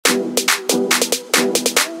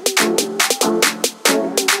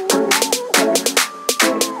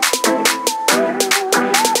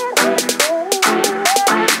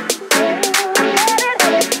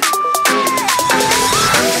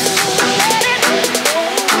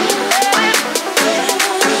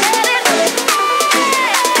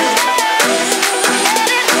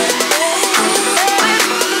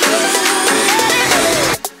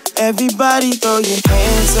Everybody throw your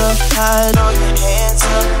hands up high, throw your hands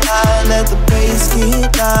up high. Let the bass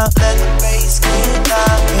get loud, let the bass get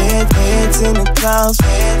loud. Heads in the clouds,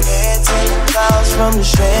 heads in the clouds. From the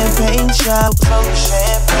champagne shop, from the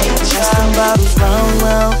champagne shop. Pass them bottles round,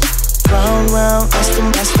 round, round, round. Pass them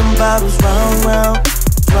bottles round, round,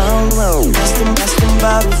 round, round. Pass them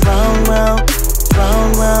bottles round, round,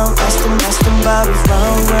 round, round. Pass them bottles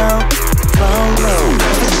round, round, round, round.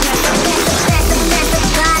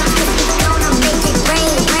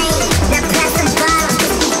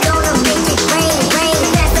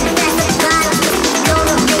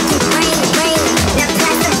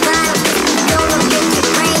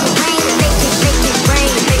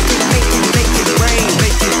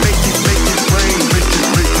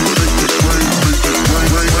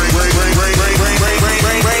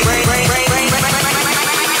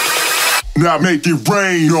 Now make it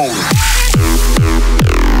rain on it.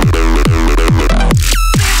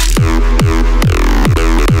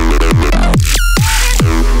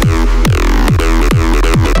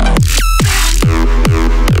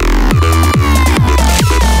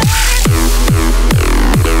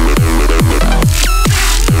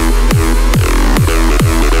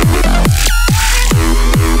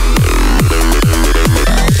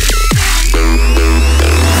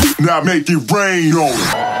 Now make it rain on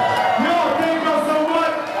it.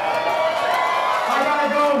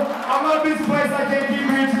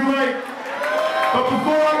 But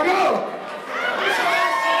before I go,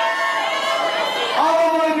 all I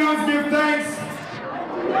want to do is give thanks.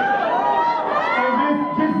 And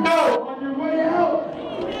just know, on your way out,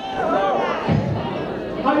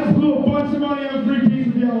 I just blew a bunch of money on a free piece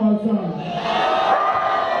of yellow outside.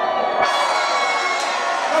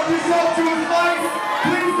 Help yourself to his life.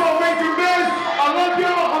 Please don't make your mess. I love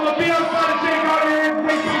y'all. I'm going to be outside and take out your hands,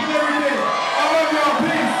 take pictures, everything. I love y'all.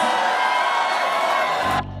 Peace.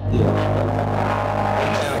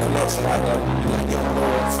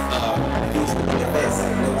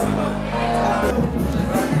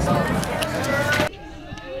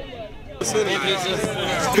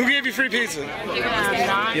 Who gave you free pizza?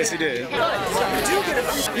 Yes, he did.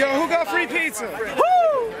 Yo, who got free pizza?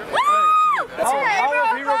 Woo!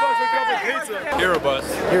 How heRobust pizza?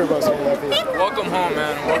 heRobust. Welcome home,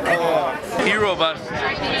 man. Welcome home.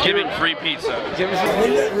 heRobust, giving free pizza.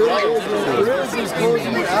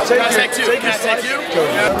 Take two.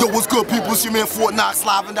 Yo, what's good, people? It's your man Fort Knox,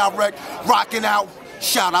 live and direct, rocking out.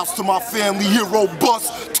 Shout outs to my family,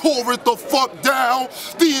 heRobust, tore it the fuck down.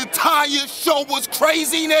 The entire show was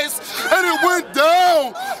craziness, and it went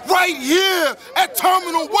down right here at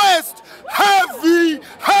Terminal West. Heavy